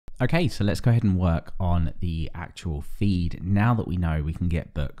Okay, so let's go ahead and work on the actual feed now that we know we can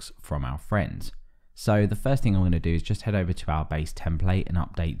get books from our friends. So the first thing I'm going to do is just head over to our base template and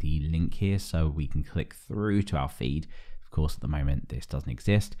update the link here so we can click through to our feed. Of course, at the moment, this doesn't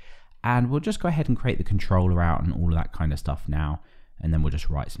exist. And we'll just go ahead and create the controller out and all of that kind of stuff now. And then we'll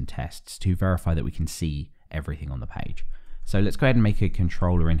just write some tests to verify that we can see everything on the page. So let's go ahead and make a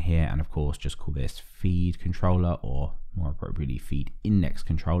controller in here. And of course, just call this feed controller, or more appropriately, feed index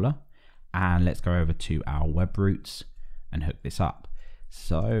controller. And let's go over to our web routes and hook this up.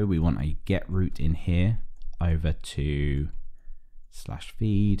 So we want a get route in here over to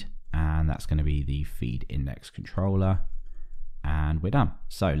 /feed, and that's going to be the feed index controller, and we're done.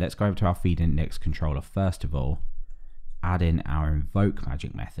 So let's go over to our feed index controller first of all, add in our invoke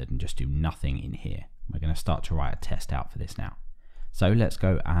magic method and just do nothing in here. We're going to start to write a test out for this now. So let's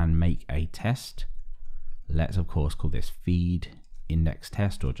go and make a test. Let's of course call this feed index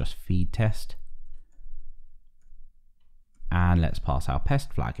test or just feed test. And let's pass our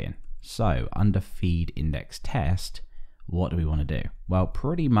pest flag in. So under feed index test, what do we want to do? Well,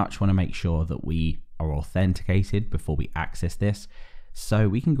 pretty much want to make sure that we are authenticated before we access this. So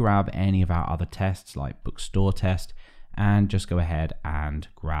we can grab any of our other tests like bookstore test and just go ahead and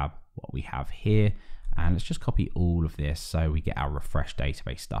grab what we have here. And let's just copy all of this so we get our refresh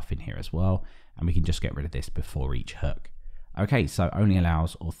database stuff in here as well. And we can just get rid of this before each hook. Okay, so only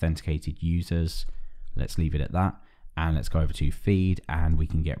allows authenticated users. Let's leave it at that. And let's go over to feed and we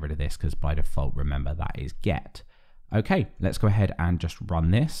can get rid of this because by default, remember, that is get. Okay, let's go ahead and just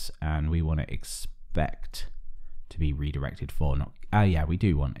run this, and we want to expect to be redirected for, yeah, we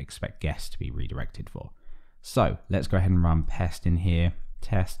do want expect guest to be redirected for. So let's go ahead and run pest in here,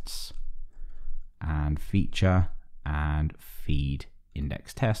 tests and feature and feed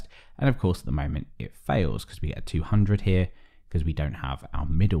index test. And of course, at the moment it fails because we get a 200 here because we don't have our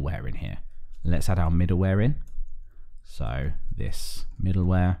middleware in here. Let's add our middleware in. So this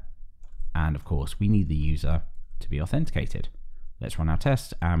middleware, and of course we need the user to be authenticated. Let's run our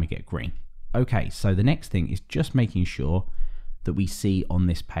test and we get green. Okay, so the next thing is just making sure that we see on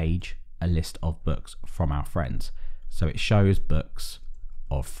this page a list of books from our friends. So it shows books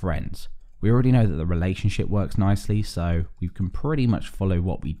of friends. We already know that the relationship works nicely, so we can pretty much follow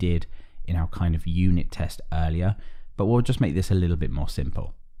what we did in our kind of unit test earlier, but we'll just make this a little bit more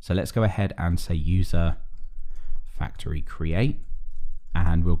simple. So let's go ahead and say user factory create,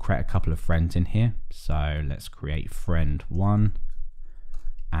 and we'll create a couple of friends in here. So let's create friend 1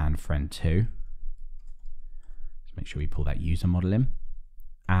 and friend 2. Let's make sure we pull that user model in.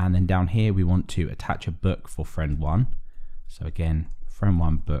 And then down here, we want to attach a book for friend 1. So again, friend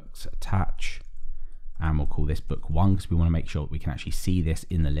 1 books attach, and we'll call this book 1 because we want to make sure we can actually see this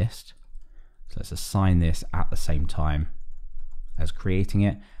in the list. So let's assign this at the same time as creating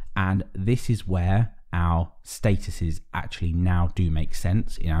it. And this is where our statuses actually now do make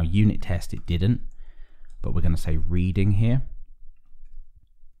sense. In our unit test, it didn't, but we're going to say reading here.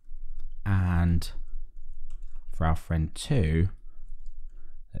 And for our friend 2,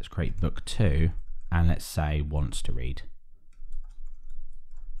 let's create book 2 and let's say wants to read.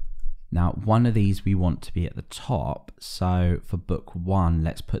 Now, one of these we want to be at the top. So for book 1,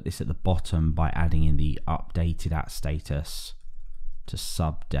 let's put this at the bottom by adding in the updated at status to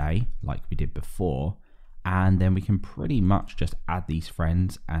sub day like we did before. And then we can pretty much just add these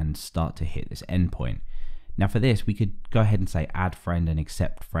friends and start to hit this endpoint. Now for this, we could go ahead and say add friend and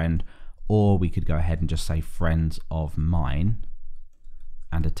accept friend, or we could go ahead and just say friends of mine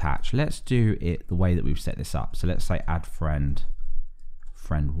and attach. Let's do it the way that we've set this up. So let's say add friend,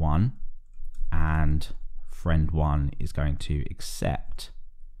 friend 1, and friend 1 is going to accept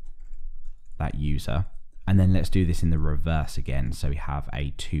that user. And then let's do this in the reverse again. So we have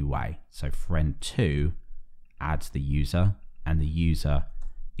a two-way. So friend 2 adds the user and the user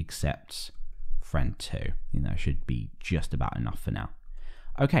accepts friend 2. I think that should be just about enough for now.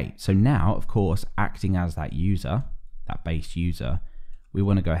 Okay, so now, of course, acting as that user, that base user, we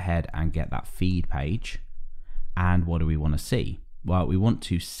want to go ahead and get that feed page. And what do we want to see? Well, we want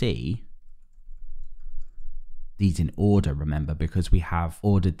to see these in order, remember, because we have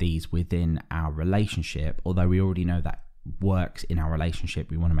ordered these within our relationship. Although we already know that works in our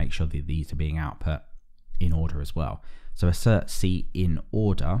relationship, we want to make sure that these are being output in order as well. So assert C in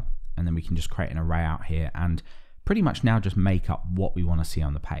order, and then we can just create an array out here and pretty much now just make up what we want to see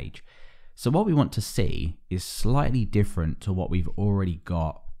on the page. So what we want to see is slightly different to what we've already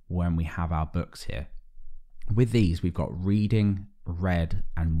got when we have our books here. With these, we've got reading, read,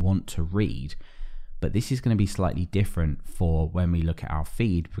 and want to read. But this is going to be slightly different for when we look at our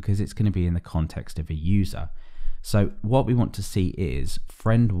feed because it's going to be in the context of a user. So what we want to see is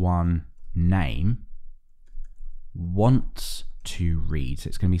friend1 name wants to read. So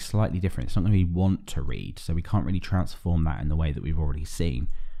it's going to be slightly different. It's not going to be want to read. So we can't really transform that in the way that we've already seen.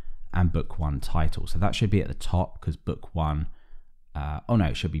 And book1 title. So that should be at the top because book1, oh no,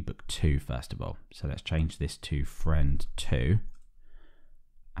 it should be book2 first of all. So let's change this to friend2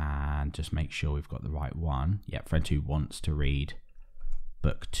 and just make sure we've got the right one. Yeah, friend2 wants to read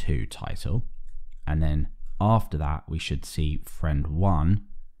book2 title. And then after that, we should see friend1.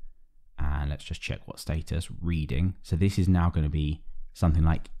 And let's just check what status, reading. So this is now going to be something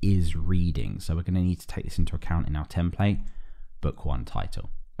like is reading. So we're going to need to take this into account in our template, book1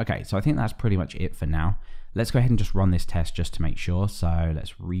 title. Okay, so I think that's pretty much it for now. Let's go ahead and just run this test just to make sure. So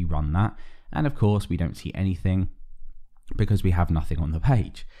let's rerun that. And of course, we don't see anything because we have nothing on the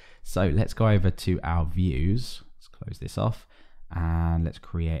page. So let's go over to our views. Let's close this off and let's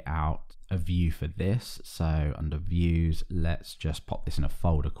create out a view for this. So under views, let's just pop this in a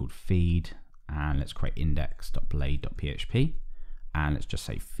folder called feed and let's create index.blade.php and let's just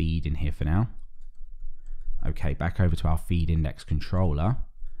say feed in here for now. Okay, back over to our feed index controller.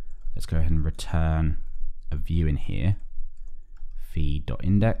 Let's go ahead and return a view in here,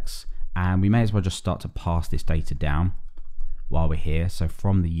 feed.index, and we may as well just start to pass this data down while we're here. So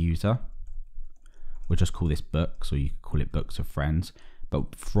from the user, we'll just call this books, or you could call it books of friends.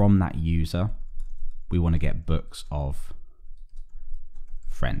 But from that user, we want to get books of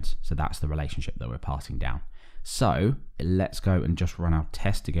friends. So that's the relationship that we're passing down. So let's go and just run our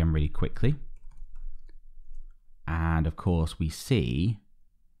test again really quickly. And of course we see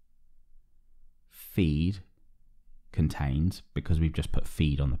feed contains because we've just put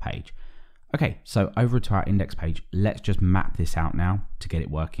feed on the page. Okay, so over to our index page, let's just map this out now to get it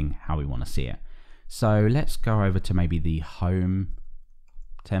working how we want to see it. So let's go over to maybe the home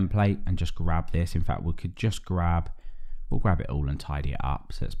template and just grab this. In fact, we could just we'll grab it all and tidy it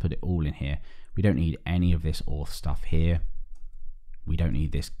up. So let's put it all in here. We don't need any of this auth stuff here. We don't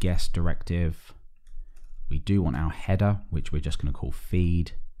need this guest directive. We do want our header, which we're just going to call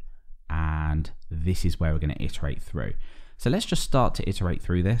feed. And this is where we're going to iterate through. So let's just start to iterate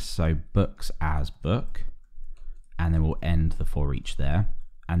through this. So books as book, and then we'll end the for each there.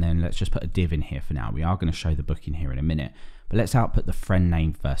 And then let's just put a div in here for now. We are going to show the book in here in a minute, but let's output the friend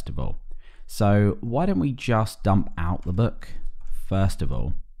name first of all. So why don't we just dump out the book first of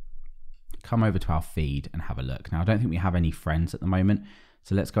all, come over to our feed and have a look. Now, I don't think we have any friends at the moment.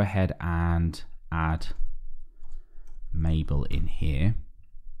 So let's go ahead and add Mabel in here.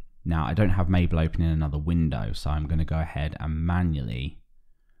 Now, I don't have Mabel open in another window, so I'm going to go ahead and manually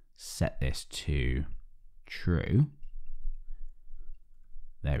set this to true.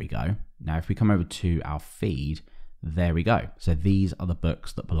 There we go. Now, if we come over to our feed, there we go. So these are the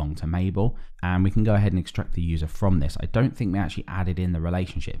books that belong to Mabel, and we can go ahead and extract the user from this. I don't think we actually added in the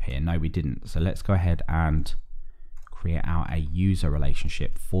relationship here. No, we didn't. So let's go ahead and create out a user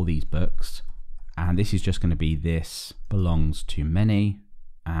relationship for these books. And this is just going to be this belongs to many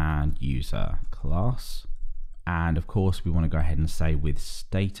and user class. And of course, we want to go ahead and say with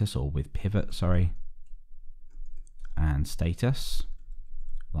status, or with pivot, sorry, and status,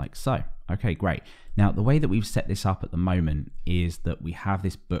 like so. Okay, great. Now, the way that we've set this up at the moment is that we have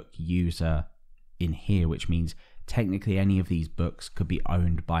this book user in here, which means technically any of these books could be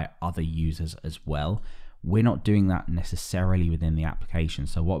owned by other users as well. We're not doing that necessarily within the application.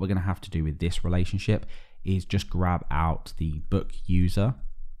 So what we're going to have to do with this relationship is just grab out the book user.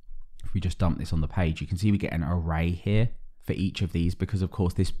 If we just dump this on the page, you can see we get an array here for each of these because, of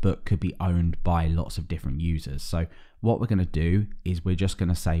course, this book could be owned by lots of different users. So what we're going to do is we're just going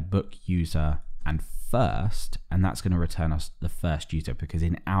to say book user and first, and that's going to return us the first user, because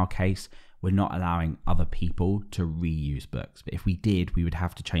in our case, we're not allowing other people to reuse books. But if we did, we would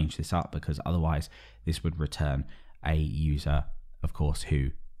have to change this up, because otherwise this would return a user, of course,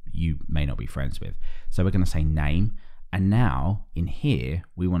 who you may not be friends with. So we're going to say name. And now in here,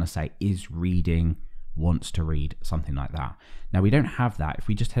 we want to say is reading, wants to read, something like that. Now we don't have that. If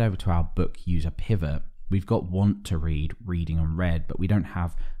we just head over to our book user pivot, we've got want to read, reading and read, but we don't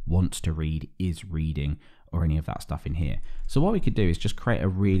have wants to read, is reading, or any of that stuff in here. So what we could do is just create a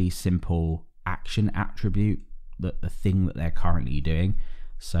really simple action attribute, the thing that they're currently doing.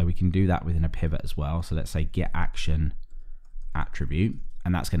 So we can do that within a pivot as well. So let's say get action attribute,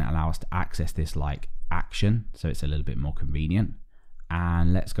 and that's going to allow us to access this like action, so it's a little bit more convenient.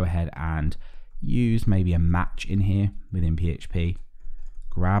 And let's go ahead and use maybe a match in here within PHP,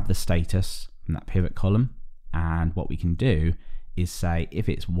 grab the status from that pivot column, and what we can do is say if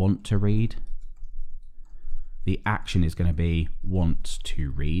it's want to read, the action is going to be wants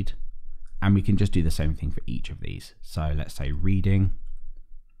to read, And we can just do the same thing for each of these. So let's say reading,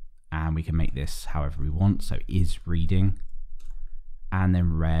 and we can make this however we want. So is reading, and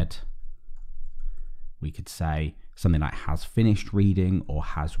then read. We could say something like has finished reading or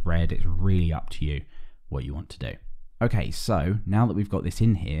has read. It's really up to you what you want to do. Okay, so now that we've got this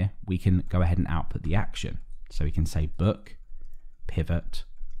in here, we can go ahead and output the action. So we can say book, pivot,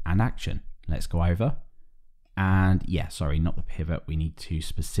 and action. Let's go over. And yeah, sorry, not the pivot. We need to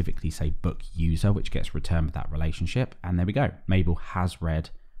specifically say book user, which gets returned with that relationship. And there we go. Mabel has read,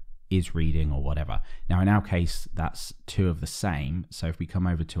 is reading, or whatever. Now in our case, that's two of the same. So if we come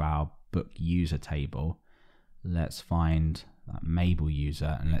over to our book user table, let's find that Mabel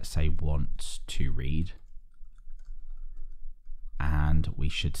user and let's say wants to read. And we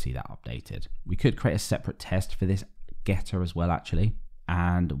should see that updated. We could create a separate test for this getter as well, actually.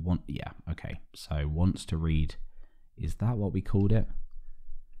 And so wants to read, is that what we called it?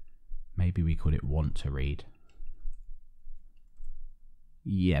 Maybe we called it want to read.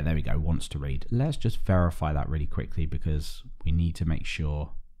 Yeah, there we go, wants to read. Let's just verify that really quickly because we need to make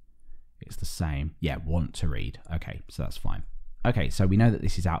sure it's the same. Yeah, want to read. Okay, so that's fine. Okay, so we know that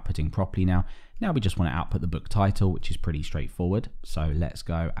this is outputting properly now. Now we just want to output the book title, which is pretty straightforward. So let's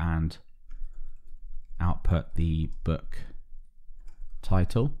go and output the book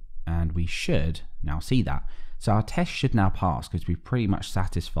title, and we should now see that. So our test should now pass because we've pretty much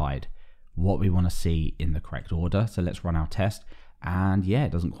satisfied what we want to see in the correct order. So let's run our test, and yeah,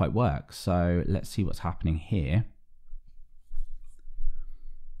 it doesn't quite work. So let's see what's happening here.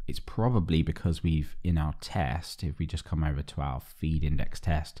 It's probably because we've, in our test, if we just come over to our feed index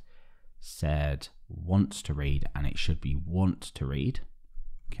test, said wants to read, and it should be want to read.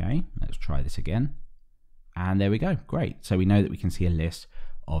 Okay, let's try this again. And there we go, great. So we know that we can see a list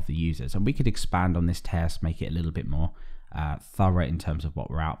of the users, and we could expand on this test, make it a little bit more thorough in terms of what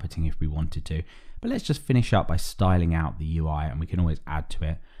we're outputting if we wanted to. But let's just finish up by styling out the UI, and we can always add to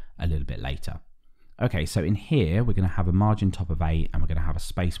it a little bit later. Okay, so in here, we're going to have a margin top of 8, and we're going to have a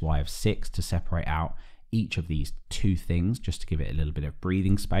space Y of 6 to separate out each of these two things, just to give it a little bit of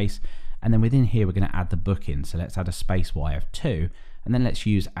breathing space. And then within here, we're going to add the book in. So let's add a space Y of 2, and then let's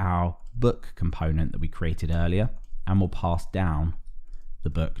use our book component that we created earlier, and we'll pass down the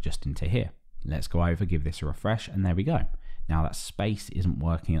book just into here. Let's go over, give this a refresh, and there we go. Now that space isn't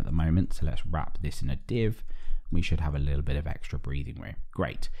working at the moment, so let's wrap this in a div. We should have a little bit of extra breathing room.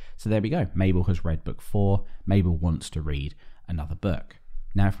 Great. So there we go. Mabel has read book 4. Mabel wants to read another book.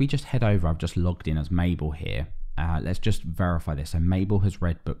 Now, if we just head over, I've just logged in as Mabel here. Let's just verify this. So Mabel has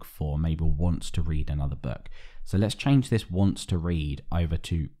read book 4. Mabel wants to read another book. So let's change this wants to read over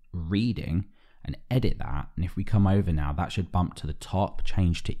to reading and edit that. And if we come over now, that should bump to the top,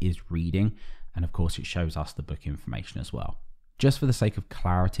 change to is reading. And of course, it shows us the book information as well. Just for the sake of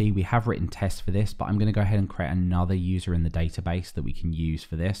clarity, we have written tests for this, but I'm going to go ahead and create another user in the database that we can use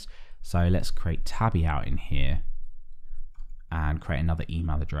for this. So let's create Tabby out in here and create another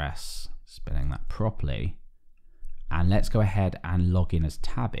email address, spelling that properly. And let's go ahead and log in as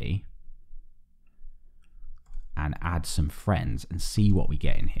Tabby and add some friends and see what we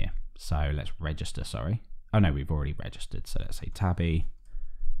get in here. So let's register, sorry. Oh no, we've already registered. So let's say Tabby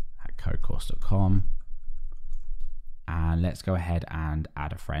at codecourse.com. And let's go ahead and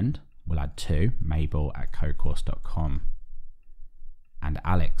add a friend. We'll add 2, Mabel at codecourse.com and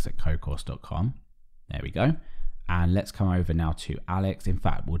Alex at codecourse.com. There we go. And let's come over now to Alex. In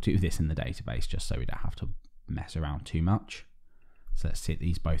fact, we'll do this in the database just so we don't have to mess around too much. So let's set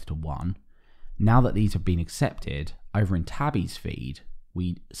these both to 1. Now that these have been accepted, over in Tabby's feed,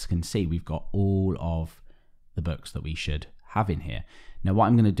 we can see we've got all of the books that we should have in here. Now what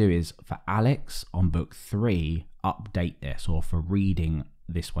I'm going to do is for Alex on book 3, update this, or for reading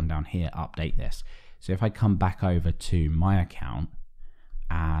this one down here, update this. So if I come back over to my account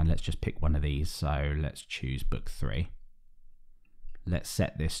and let's just pick one of these. So let's choose book 3. Let's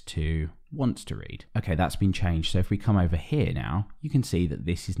set this to wants to read. Okay, that's been changed. So if we come over here now, you can see that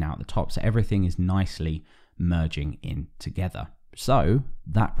this is now at the top. So everything is nicely merging in together. So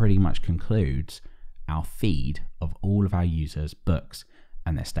that pretty much concludes our feed of all of our users' books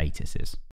and their statuses.